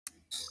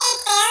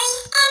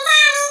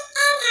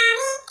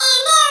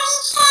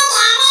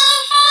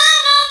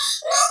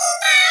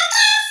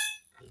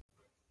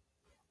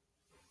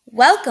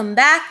Welcome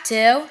back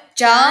to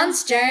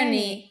John's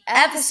Journey,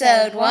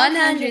 episode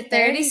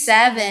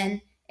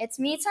 137. It's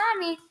me,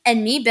 Tommy.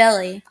 And me,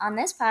 Billy. On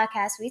this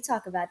podcast, we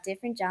talk about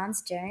different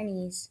John's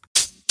journeys.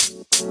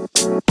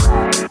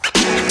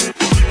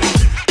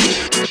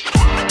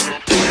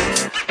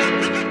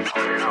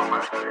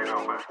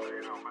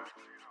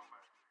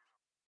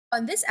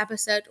 On this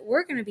episode,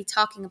 we're going to be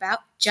talking about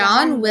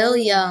John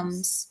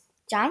Williams.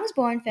 John was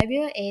born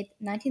February 8,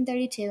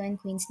 1932 in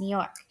Queens, New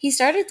York. He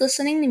started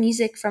listening to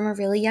music from a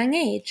really young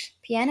age.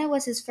 Piano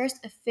was his first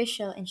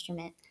official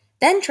instrument.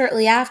 Then,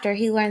 shortly after,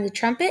 he learned the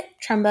trumpet,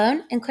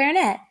 trombone, and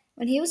clarinet.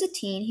 When he was a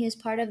teen, he was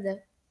part of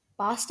the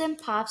Boston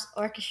Pops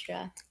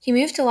Orchestra. He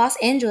moved to Los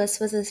Angeles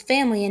with his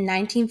family in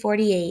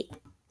 1948.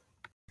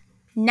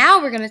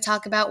 Now we're going to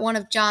talk about one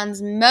of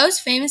John's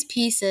most famous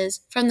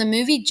pieces from the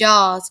movie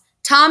Jaws.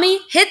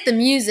 Tommy, hit the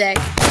music.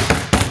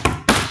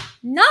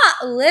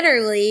 Not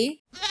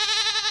literally.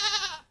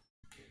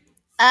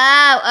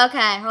 Oh,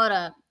 okay, hold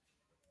up.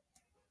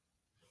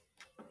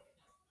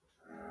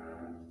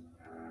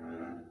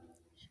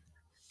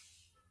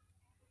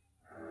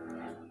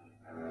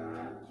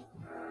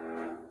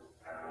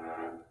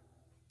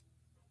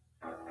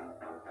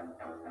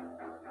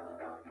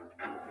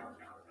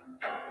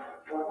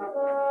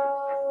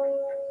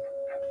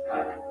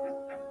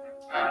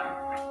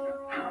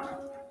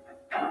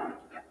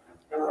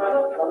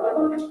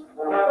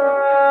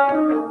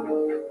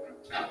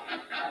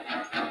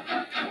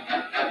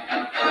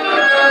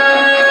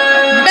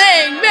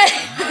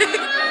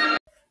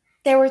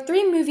 There were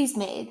 3 movies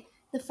made.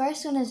 The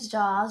first one is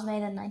Jaws,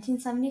 made in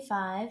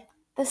 1975.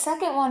 The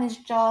second one is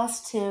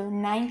Jaws 2,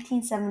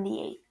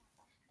 1978.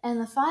 And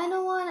the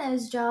final one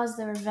is Jaws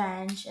the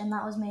Revenge, and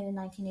that was made in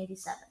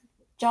 1987.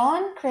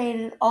 John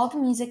created all the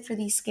music for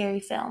these scary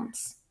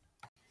films.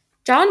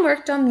 John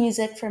worked on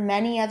music for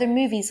many other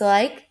movies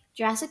like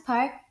Jurassic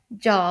Park,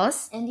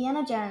 Jaws,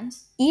 Indiana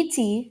Jones,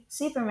 E.T.,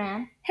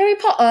 Superman, Harry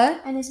Potter,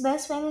 and his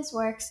most famous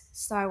works,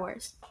 Star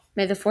Wars.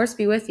 May the Force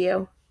be with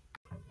you.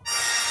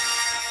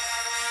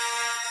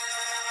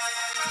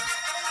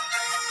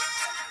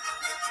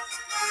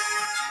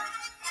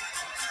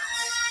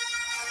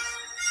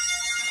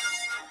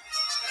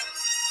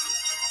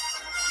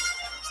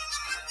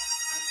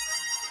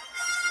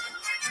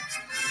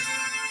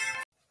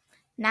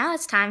 Now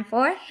it's time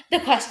for the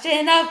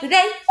question of the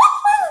day.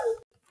 Woo-hoo!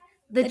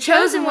 The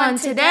chosen one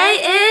today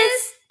is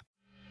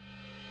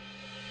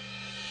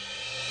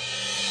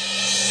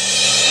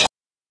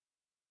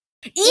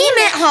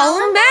Emmett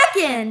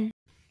Hollenbecken.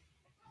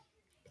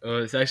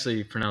 It's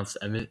actually pronounced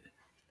Emmett.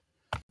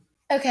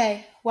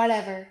 Okay,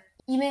 whatever.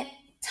 Emmett,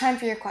 time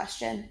for your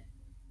question.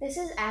 This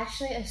is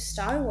actually a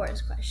Star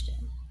Wars question.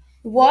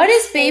 What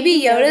is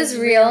Baby Yoda's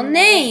real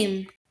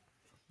name?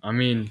 I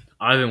mean,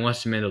 I haven't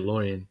watched The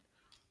Mandalorian.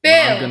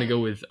 Bill. I'm going to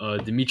go with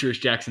Demetrius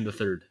Jackson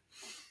III.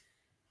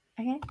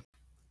 Okay.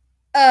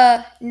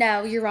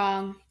 No, you're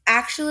wrong.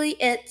 Actually,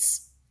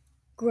 it's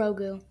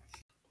Grogu.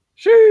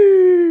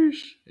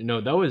 Sheesh.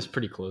 No, that was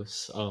pretty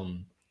close.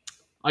 I'll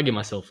give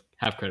myself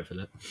half credit for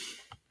that.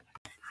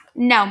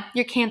 No,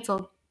 you're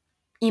canceled.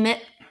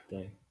 Emmett.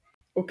 Dang.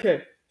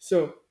 Okay,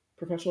 so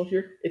professional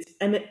here. It's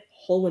Emmett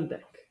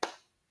Hollenbeck.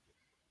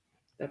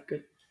 That's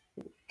good.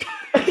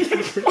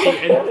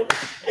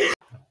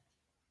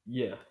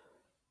 Yeah,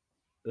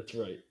 that's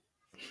right.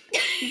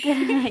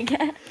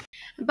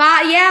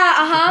 Bye. Yeah.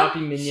 Copy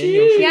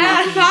minion.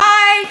 Yeah.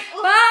 Bye.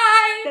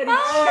 Bye.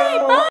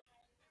 Bye. Bye.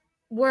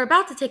 We're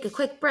about to take a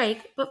quick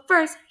break, but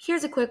first,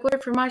 here's a quick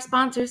word from our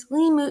sponsors,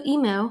 Limu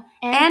Emo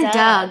and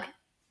Doug.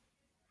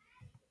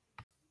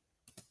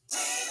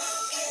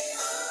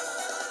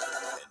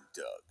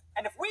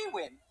 And if we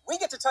win, we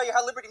get to tell you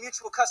how Liberty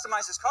Mutual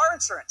customizes car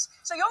insurance.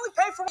 So you only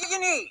pay for what you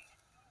need.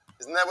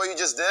 Isn't that what you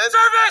just did?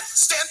 Service!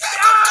 Stand back,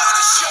 I'm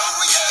gonna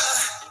show ya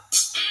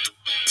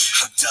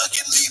how Doug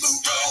and Limu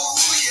roll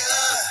ya.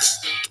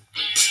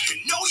 You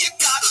know you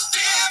gotta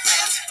live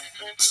it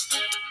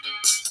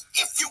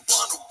if you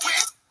wanna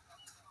win.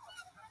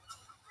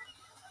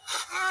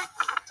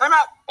 Time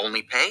out.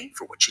 Only pay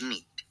for what you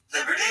need.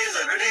 Liberty,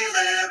 liberty,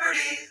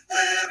 liberty,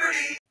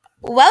 liberty.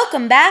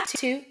 Welcome back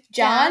to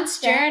John's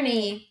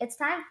Journey. It's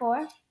time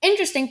for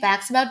Interesting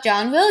facts about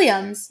John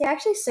Williams. He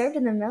actually served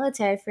in the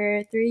military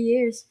for 3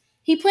 years.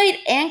 He played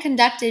and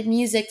conducted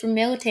music for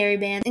military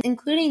bands,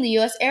 including the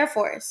U.S. Air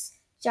Force.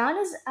 John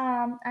is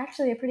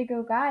actually a pretty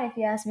good guy, if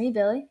you ask me,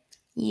 Billy.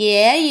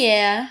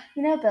 Yeah.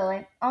 You know,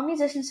 Billy, all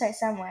musicians start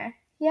somewhere.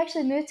 He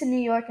actually moved to New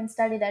York and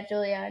studied at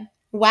Juilliard.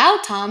 Wow,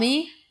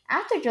 Tommy.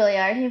 After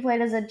Juilliard, he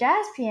played as a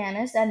jazz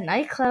pianist at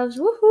nightclubs.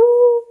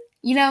 Woohoo!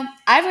 You know,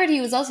 I've heard he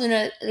was also in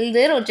a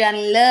Little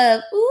Johnny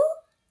Love. Ooh.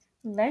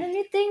 Learning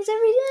new things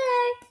every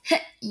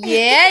day.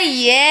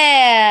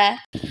 Yeah.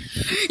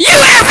 You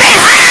have been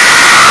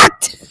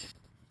hacked!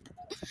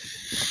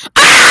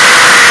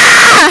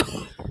 Ah!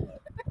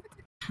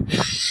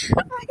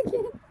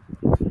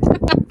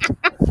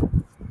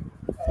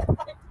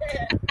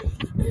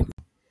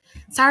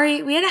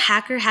 Sorry, we had a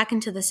hacker hack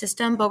into the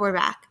system, but we're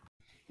back.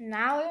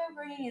 Now we're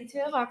bringing in 2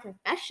 of our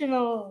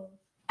professionals.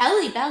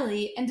 Ellie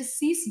Belly, and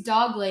deceased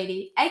dog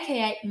lady,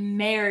 aka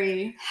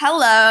Mary.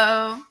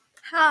 Hello.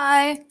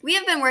 Hi. We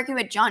have been working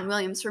with John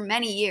Williams for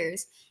many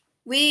years.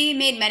 We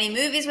made many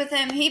movies with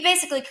him. He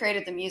basically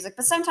created the music,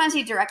 but sometimes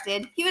he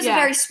directed. He was a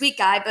very sweet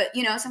guy, but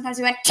sometimes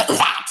he went to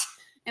that,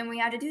 and we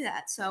had to do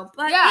that. So,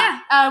 but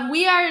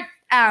we are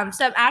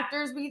some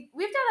actors. We've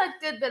done a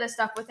good bit of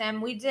stuff with him.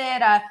 We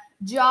did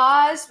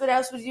Jaws. What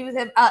else would you do with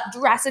him?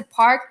 Jurassic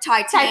Park,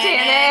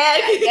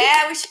 Titanic.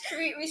 Yeah, we should.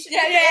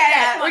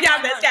 Yeah. We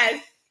got this, guys.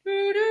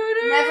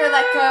 Never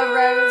Let Go,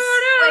 Rose.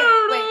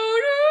 Wait.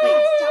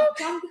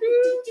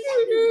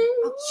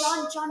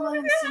 John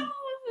Williamson.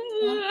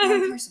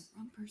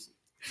 Wrong person.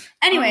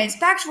 Anyways,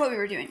 back to what we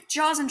were doing.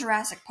 Jaws and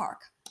Jurassic Park.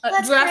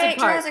 Let's Jurassic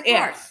Park. Jurassic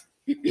Park.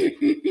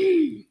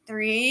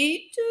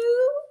 3,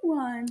 2,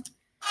 1.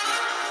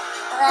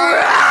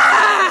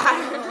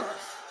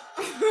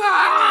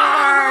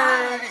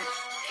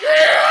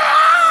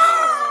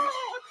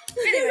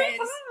 Anyways,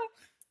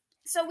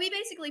 so we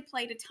basically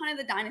played a ton of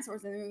the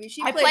dinosaurs in the movie.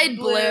 I played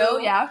Blue.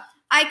 Yeah.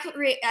 I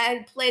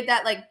played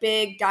that like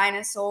big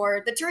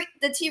dinosaur, the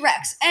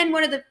T-Rex, and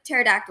one of the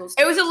pterodactyls.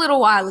 It was a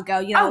little while ago,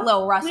 a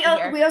little rusty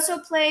here. We also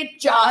played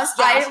Jaws.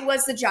 I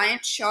was the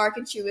giant shark,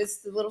 and she was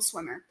the little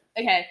swimmer.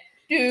 Okay.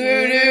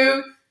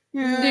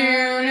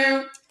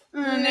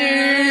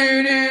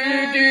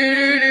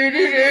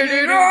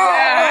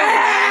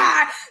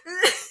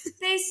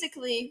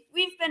 Basically,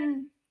 we've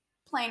been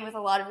playing with a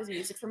lot of his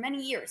music for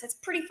many years. It's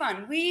pretty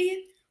fun.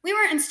 We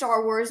weren't in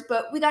Star Wars,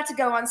 but we got to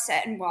go on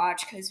set and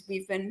watch because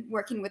we've been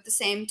working with the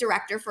same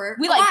director for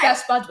We a while.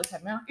 best buds with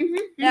him, yeah?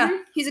 Yeah.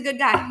 He's a good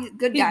guy. He's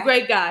a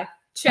great guy.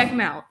 Check him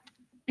out.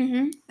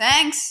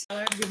 Thanks.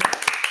 Welcome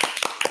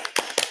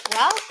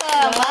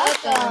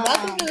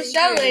to the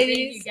show,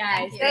 ladies.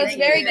 Thank you, guys. That was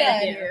very good.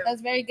 Thank you. That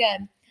was very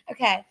good.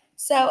 Okay,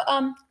 so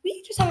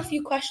we just have a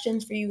few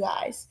questions for you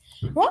guys.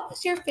 What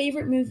was your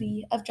favorite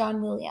movie of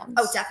John Williams?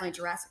 Oh, definitely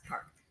Jurassic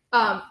Park.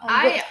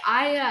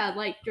 I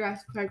liked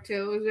Jurassic Park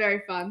too. It was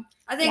very fun.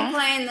 I think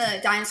playing the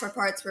dinosaur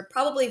parts were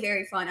probably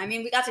very fun. I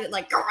mean, we got to get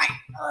like,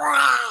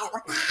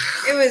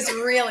 it was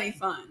really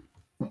fun.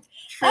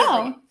 Truly.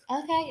 Oh,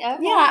 Okay.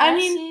 Yeah, I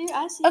mean,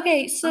 I see.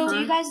 okay, so Do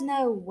you guys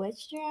know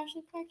which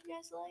Jurassic Park you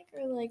guys like,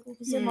 or like was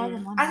there more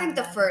than one? I think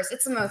the one? first.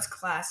 It's the most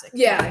classic.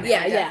 Yeah,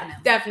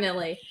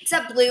 definitely.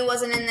 Except Blue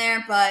wasn't in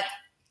there, but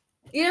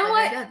You know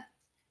what?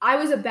 I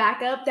was a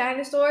backup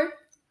dinosaur.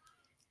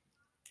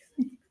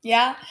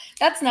 yeah,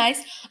 that's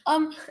nice.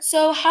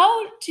 So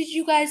how did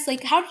you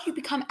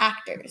become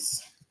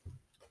actors?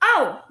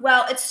 Oh,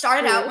 well, it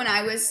started out when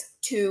I was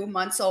 2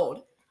 months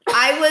old.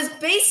 I was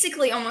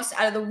basically almost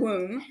out of the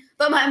womb,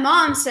 but my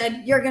mom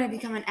said, "You're going to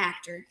become an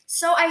actor."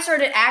 So I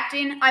started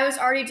acting. I was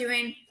already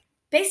doing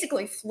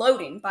basically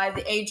floating by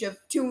the age of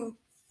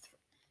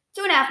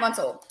 2.5 months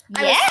old.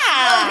 I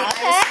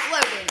was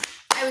floating.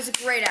 I was a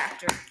great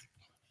actor.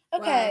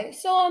 Okay,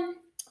 so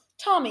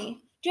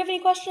Tommy, do you have any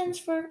questions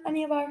for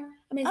any of our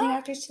amazing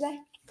actors today?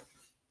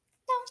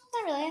 No,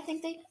 not really. I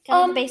think they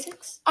covered the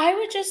basics. I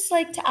would just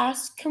like to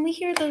ask, can we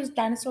hear those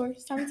dinosaur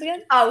sounds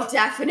again? Oh,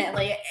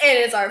 definitely.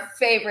 It is our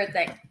favorite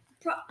thing.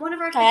 One of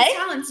our favorite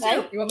talents,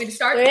 too. You want me to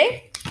start?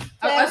 Ready?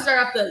 I'll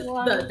start off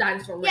the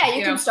dinosaur. Yeah,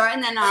 you can start,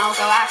 and then I'll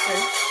go after.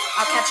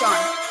 I'll catch on.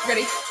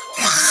 Ready?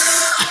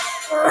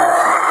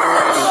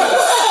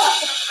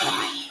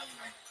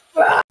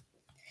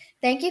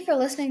 Thank you for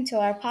listening to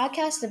our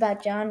podcast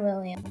about John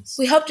Williams.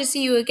 We hope to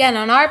see you again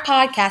on our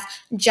podcast,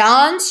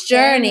 John's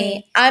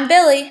Journey. I'm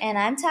Billy. And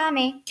I'm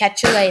Tommy.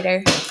 Catch you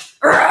later.